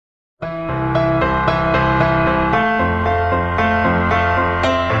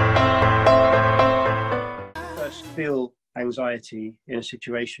anxiety in a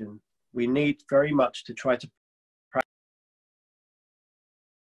situation, we need very much to try to practice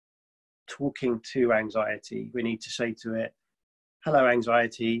talking to anxiety. We need to say to it, hello,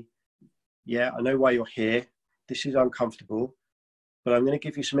 anxiety. Yeah, I know why you're here. This is uncomfortable, but I'm going to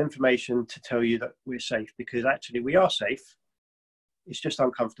give you some information to tell you that we're safe, because actually we are safe. It's just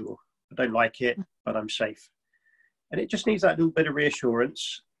uncomfortable. I don't like it, but I'm safe. And it just needs that little bit of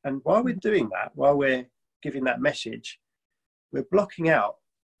reassurance. And while we're doing that, while we're giving that message, we're blocking out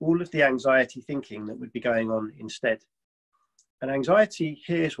all of the anxiety thinking that would be going on instead. And anxiety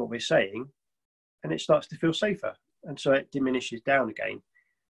hears what we're saying and it starts to feel safer. And so it diminishes down again.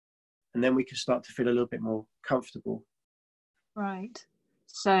 And then we can start to feel a little bit more comfortable. Right.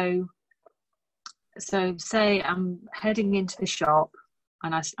 So say I'm heading into the shop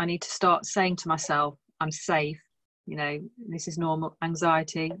and I need to start saying to myself, I'm safe. You know, this is normal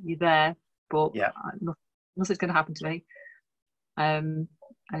anxiety. You're there, but yeah, nothing's going to happen to me.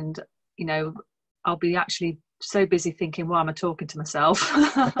 And, you know, I'll be actually so busy thinking, why am I talking to myself?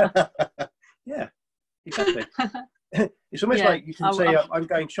 Yeah, exactly. It's almost like you can say, I'm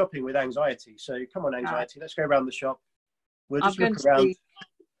going shopping with anxiety. So come on, anxiety, let's go around the shop. We'll just look around.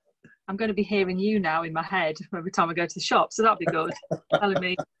 I'm going to be hearing you now in my head every time I go to the shop. So that'll be good. Telling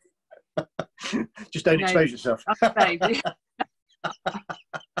me. Just don't expose yourself. Baby.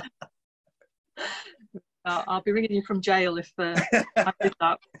 I'll be ringing you from jail if I did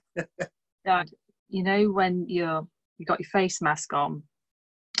that. Dad, you know, when you got your face mask on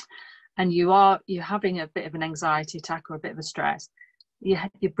and you're having a bit of an anxiety attack or a bit of a stress,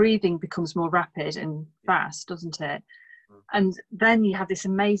 your breathing becomes more rapid and fast, doesn't it? And then you have this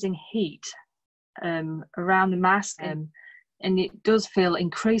amazing heat around the mask, and it does feel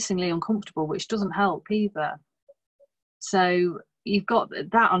increasingly uncomfortable, which doesn't help either. So you've got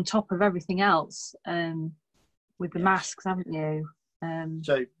that on top of everything else with the masks, haven't you?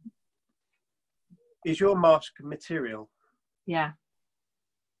 So is your mask material? Yeah.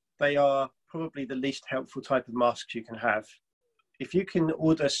 They are probably the least helpful type of masks you can have. If you can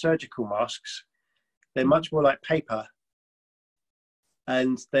order surgical masks, they're much more like paper,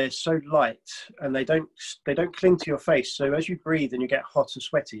 and they're so light and they don't cling to your face. So as you breathe and you get hot and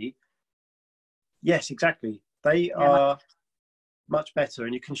sweaty, yes, exactly. They are much better,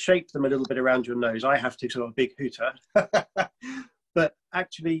 and you can shape them a little bit around your nose. I have to, sort of big hooter, but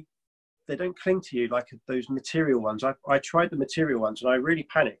actually they don't cling to you like those material ones. I tried the material ones and I really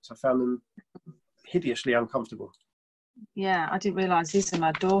panicked. I found them hideously uncomfortable. Yeah, I didn't realise these are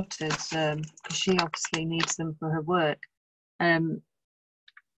my daughter's, because she obviously needs them for her work.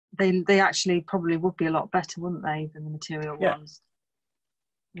 They actually probably would be a lot better, wouldn't they, than the material ones?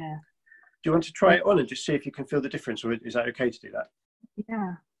 Yeah. Do you want to try it on and just see if you can feel the difference, or is that okay to do that?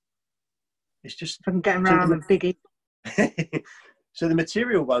 Yeah. It's just if I can get around a biggie. So the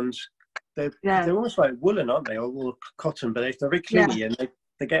material ones, they're almost like woolen, aren't they, or cotton? But they're very clingy, and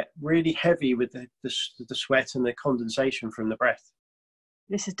they get really heavy with the sweat and the condensation from the breath.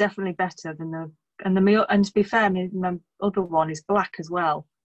 This is definitely better than and to be fair, my other one is black as well.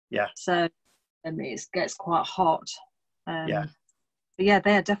 Yeah. So it gets quite hot. Yeah. But yeah,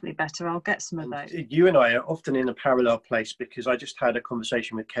 they are definitely better. I'll get some of those. You and I are often in a parallel place, because I just had a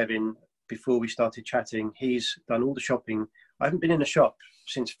conversation with Kevin before we started chatting. He's done all the shopping. I haven't been in a shop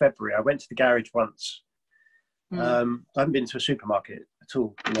since February. I went to the garage once. I haven't been to a supermarket at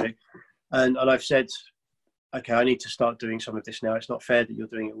all, you know. And I've said, okay, I need to start doing some of this now. It's not fair that you're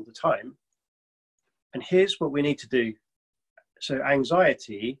doing it all the time. And here's what we need to do. So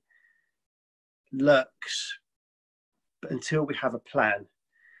anxiety lurks until we have a plan.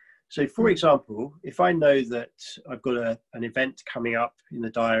 So for example, if I know that I've got an event coming up in the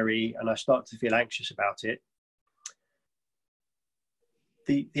diary and I start to feel anxious about it,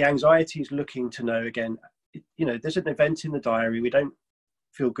 the anxiety is looking to know again, you know, there's an event in the diary, we don't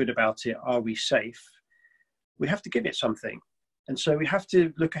feel good about it, are we safe? We have to give it something. And so we have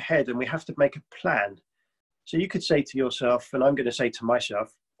to look ahead and we have to make a plan. So you could say to yourself, and I'm going to say to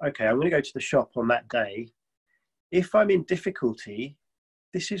myself, okay, I'm going to go to the shop on that day. If I'm in difficulty,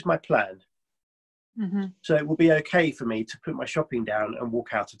 this is my plan. Mm-hmm. So it will be okay for me to put my shopping down and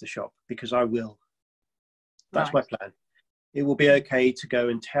walk out of the shop, because I will. That's my plan. It will be okay to go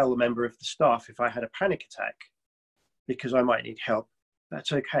and tell a member of the staff if I had a panic attack, because I might need help.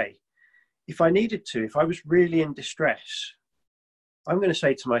 That's okay. If I needed to, if I was really in distress, I'm going to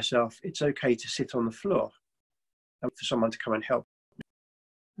say to myself, it's okay to sit on the floor and for someone to come and help.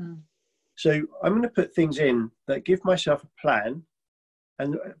 So I'm going to put things in that give myself a plan.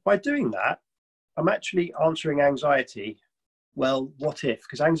 And by doing that, I'm actually answering anxiety. Well, what if?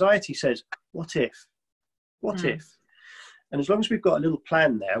 Because anxiety says, what if? What if? And as long as we've got a little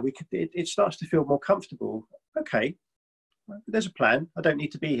plan there, it starts to feel more comfortable. Okay, there's a plan. I don't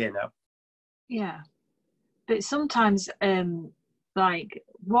need to be here now. Yeah. But sometimes, like,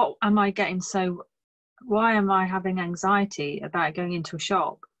 what am I getting so, why am I having anxiety about going into a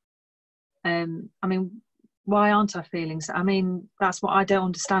shop? I mean, why aren't I feeling so? I mean, that's what I don't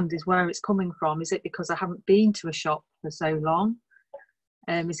understand, is where it's coming from. Is it because I haven't been to a shop for so long?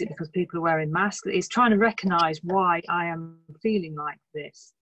 Is it because people are wearing masks? It's trying to recognise why I am feeling like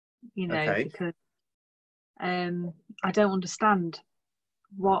this, you know, Okay. because I don't understand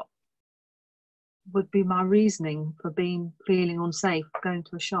what would be my reasoning for feeling unsafe going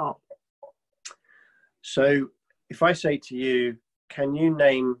to a shop. So if I say to you, can you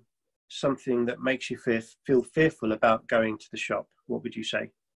name something that makes you feel fearful about going to the shop, what would you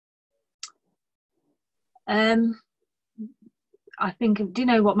say? I think, do you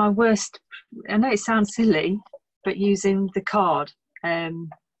know what my worst, I know it sounds silly, but using the card. I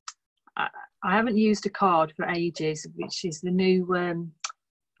haven't used a card for ages, which is the new,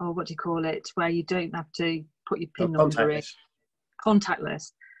 or what do you call it, where you don't have to put your PIN number in.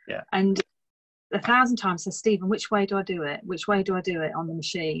 Contactless. Yeah. And 1,000 times says, Stephen, which way do I do it? Which way do I do it on the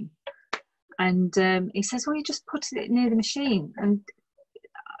machine? And he says, well, you just put it near the machine. And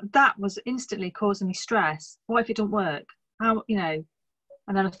that was instantly causing me stress. What if it don't work? How, you know?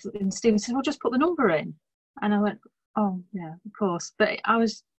 And then Stephen said, well, just put the number in. And I went, oh yeah, of course. But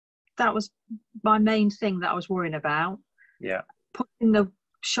that was my main thing that I was worrying about. Yeah. Putting the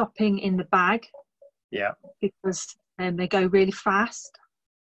shopping in the bag. Yeah. Because they go really fast.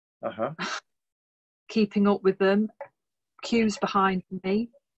 Uh-huh. Keeping up with them. Queues behind me.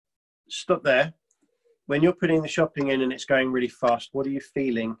 Stop there. When you're putting the shopping in and it's going really fast, what are you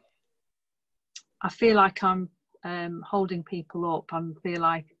feeling? I feel like I'm holding people up. I feel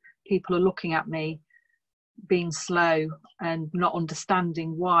like people are looking at me being slow and not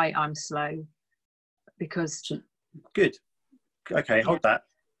understanding why I'm slow. Because good. Okay, hold that.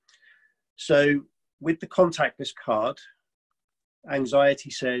 So with the contactless card, anxiety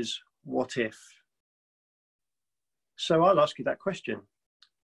says, what if? So I'll ask you that question.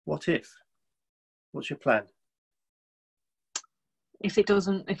 What if? What's your plan? If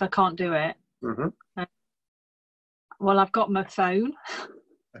I can't do it, well, I've got my phone.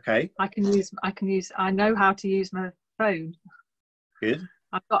 Okay. I know how to use my phone. Good.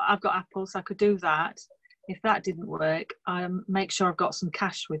 I've got Apple, so I could do that. If that didn't work, I make sure I've got some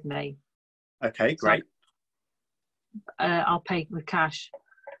cash with me. Okay, great. So, I'll pay with cash.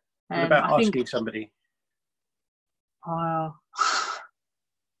 What about asking somebody?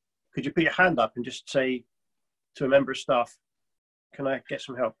 Could you put your hand up and just say to a member of staff, can I get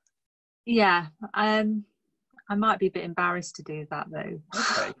some help? Yeah, I might be a bit embarrassed to do that though.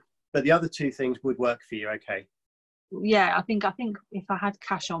 Okay, but the other two things would work for you, okay? Yeah, I think if I had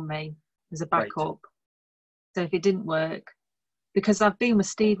cash on me as a backup, great. So if it didn't work, because I've been with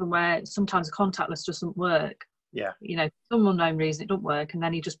Stephen where sometimes contactless doesn't work. Yeah. You know, for some unknown reason it doesn't work, and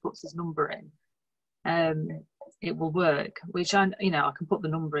then he just puts his number in. It will work, which I can put the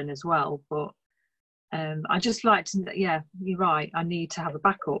number in as well, but I just like to, yeah, you're right, I need to have a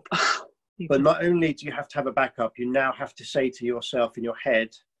backup. But not only do you have to have a backup, you now have to say to yourself in your head,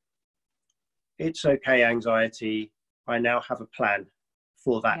 it's okay, anxiety, I now have a plan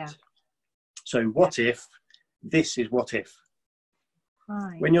for that. Yeah. So what if, this is what if.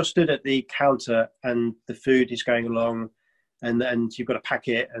 Right. When you're stood at the counter and the food is going along and you've got to pack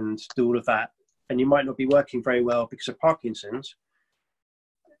it and do all of that, and you might not be working very well because of Parkinson's,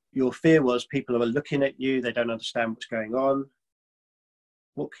 your fear was people are looking at you, they don't understand what's going on.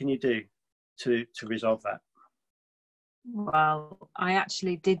 What can you do to resolve that? Well, I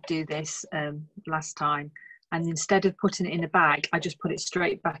actually did do this last time, and instead of putting it in a bag, I just put it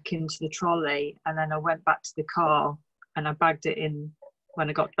straight back into the trolley, and then I went back to the car and I bagged it in when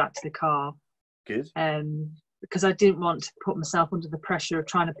I got back to the car. Good. Because I didn't want to put myself under the pressure of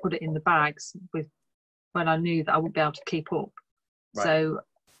trying to put it in the bags when I knew that I wouldn't be able to keep up. Right. So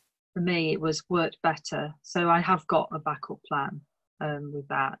for me, it worked better. So I have got a backup plan with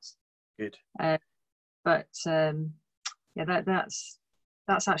that. Good. But yeah,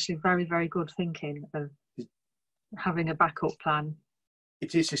 that's actually very, very good thinking of having a backup plan.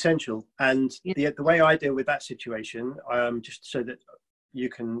 It is essential, and the way I deal with that situation, just so that you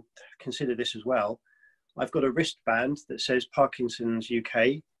can consider this as well, I've got a wristband that says Parkinson's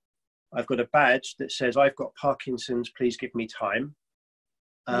UK. I've got a badge that says I've got Parkinson's, please give me time.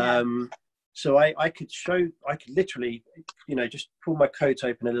 So I could literally, just pull my coat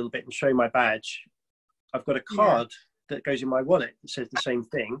open a little bit and show my badge. I've got a card that goes in my wallet that says the same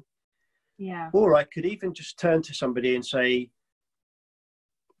thing. Yeah. Or I could even just turn to somebody and say,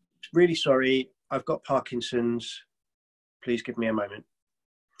 really sorry, I've got Parkinson's, please give me a moment.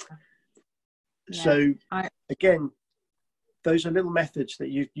 Yeah. So again, those are little methods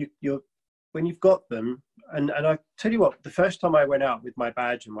that you're when you've got them, and I tell you what, the first time I went out with my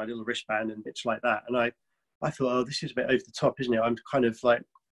badge and my little wristband and bits like that, and I thought, oh, this is a bit over the top, isn't it? I'm kind of like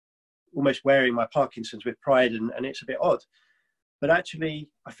almost wearing my Parkinson's with pride, and it's a bit odd. But actually,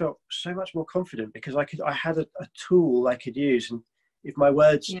 I felt so much more confident because I had a tool I could use, and if my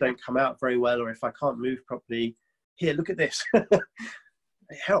words don't come out very well, or if I can't move properly, here, look at this.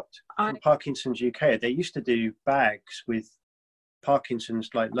 It helped. From Parkinson's UK, they used to do bags with Parkinson's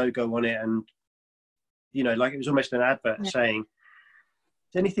like logo on it, and like it was almost an advert saying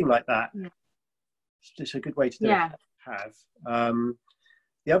anything like that. It's a good way to do it.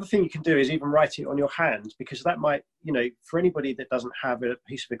 The other thing you can do is even write it on your hand, because that might, for anybody that doesn't have a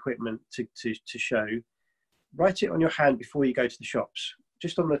piece of equipment to show, write it on your hand before you go to the shops,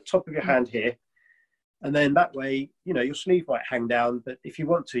 just on the top of your hand here. And then that way, your sleeve might hang down, but if you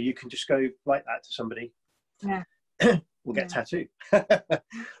want to, you can just go like that to somebody. Yeah. We'll get a tattoo.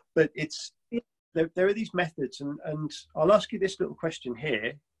 But there are these methods, and I'll ask you this little question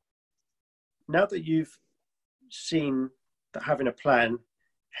here. Now that you've seen that having a plan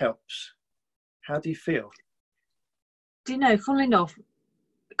helps, how do you feel? Do you know, funnily enough,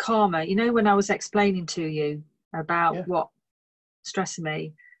 calmer. When I was explaining to you about what stressing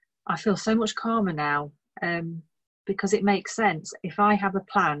me, I feel so much calmer now, because it makes sense. If I have a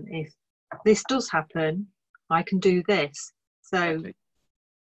plan, if this does happen, I can do this. So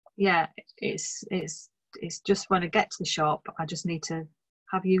it's just when I get to the shop, I just need to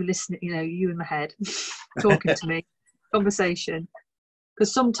have you listening, you in my head talking to me, conversation,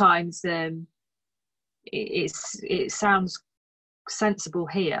 because sometimes it sounds sensible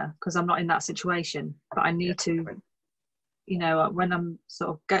here because I'm not in that situation, but I need to, when I'm sort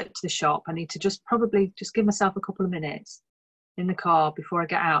of get to the shop, I need to probably give myself a couple of minutes in the car before I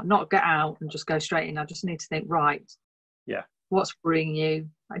get out. Not get out and just go straight in. I just need to think, right, what's worrying you?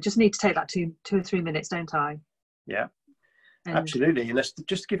 I just need to take that two or 3 minutes, don't I? Absolutely. And that's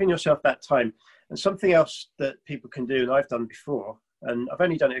just giving yourself that time. And something else that people can do, and I've done before, and I've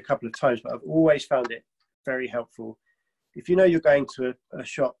only done it a couple of times, but I've always found it very helpful. If you're going to a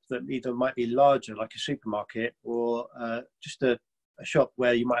shop that either might be larger, like a supermarket, or just a shop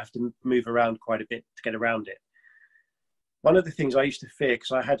where you might have to move around quite a bit to get around it. One of the things I used to fear,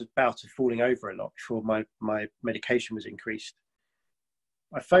 because I had a bout of falling over a lot before my medication was increased,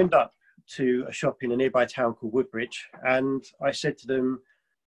 I phoned up to a shop in a nearby town called Woodbridge, and I said to them,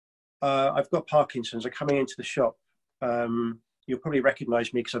 I've got Parkinson's, I'm coming into the shop. You'll probably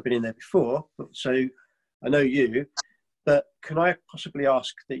recognise me because I've been in there before, so I know you. But can I possibly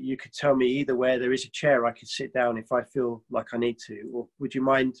ask that you could tell me either where there is a chair I could sit down if I feel like I need to, or would you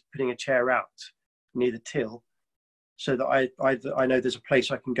mind putting a chair out near the till so that I know there's a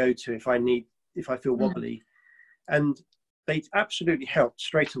place I can go to if I feel wobbly. And they absolutely helped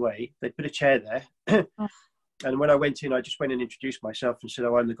straight away. They put a chair there. And when I went in, I just went and introduced myself and said,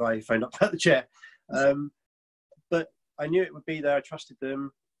 oh, I'm the guy who phoned up about the chair. But I knew it would be there. I trusted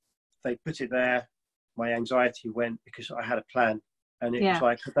them. They put it there. My anxiety went because I had a plan, and it was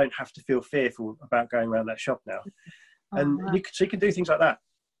like, I don't have to feel fearful about going around that shop now. And you can do things like that.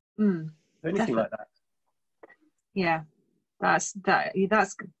 Anything like that. Yeah, that's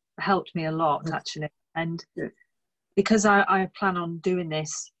helped me a lot, actually. And because I plan on doing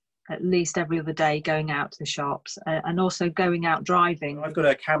this at least every other day, going out to the shops, and also going out driving. I've got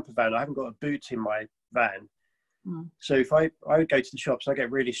a camper van. I haven't got a boot in my van. So if I would go to the shops, I get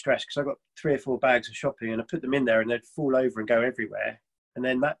really stressed because I've got 3 or 4 bags of shopping, and I put them in there and they'd fall over and go everywhere. And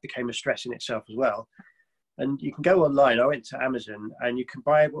then that became a stress in itself as well. And you can go online. I went to Amazon and you can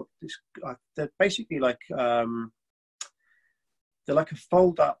buy they're basically like, they're like a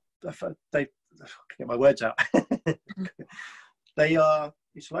fold up. I can't get my words out.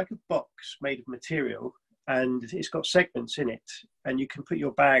 It's like a box made of material, and it's got segments in it, and you can put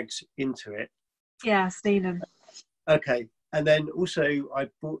your bags into it. Yeah, I've seen them. Okay. And then also I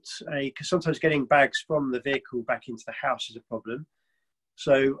bought because sometimes getting bags from the vehicle back into the house is a problem.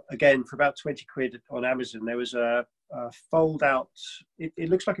 So again, for about 20 quid on Amazon, there was a fold out, it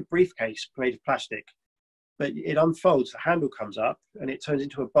looks like a briefcase made of plastic, but it unfolds, the handle comes up and it turns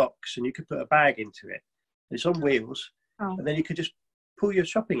into a box, and you could put a bag into it. It's on wheels, and then you could just pull your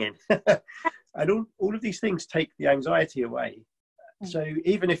shopping in. And all of these things take the anxiety away. So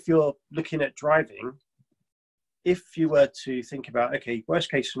even if you're looking at driving, if you were to think about, okay, worst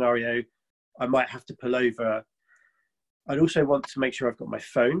case scenario, I might have to pull over, I'd also want to make sure I've got my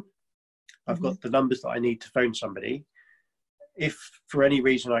phone. I've got the numbers that I need to phone somebody. If for any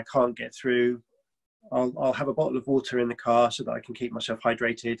reason I can't get through, I'll have a bottle of water in the car so that I can keep myself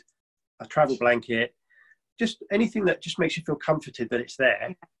hydrated, a travel blanket, just anything that just makes you feel comforted that it's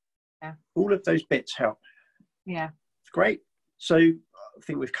there. Yeah. All of those bits help. Yeah. It's great. So I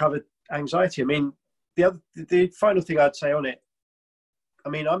think we've covered anxiety. I mean, the final thing I'd say on it, I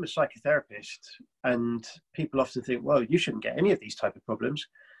mean, I'm a psychotherapist, and people often think, well, you shouldn't get any of these type of problems.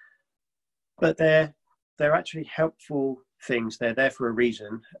 But they're actually helpful things. They're there for a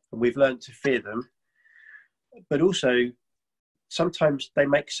reason, and we've learned to fear them. But also, sometimes they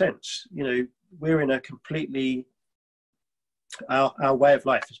make sense. You know, we're in a completely, our way of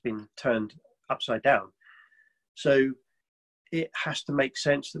life has been turned upside down. So it has to make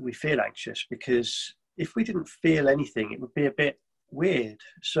sense that we feel anxious, because if we didn't feel anything, it would be a bit weird.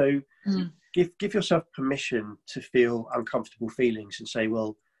 So give yourself permission to feel uncomfortable feelings and say,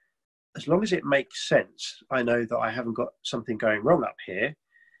 well, as long as it makes sense, I know that I haven't got something going wrong up here,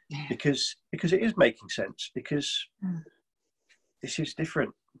 because it is making sense, because this is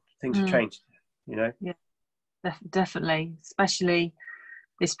different. Things have changed, you know. Yeah, definitely, especially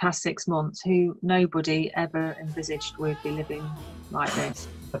this past 6 months. Nobody ever envisaged we'd be living like this.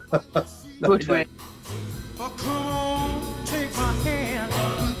 Would we?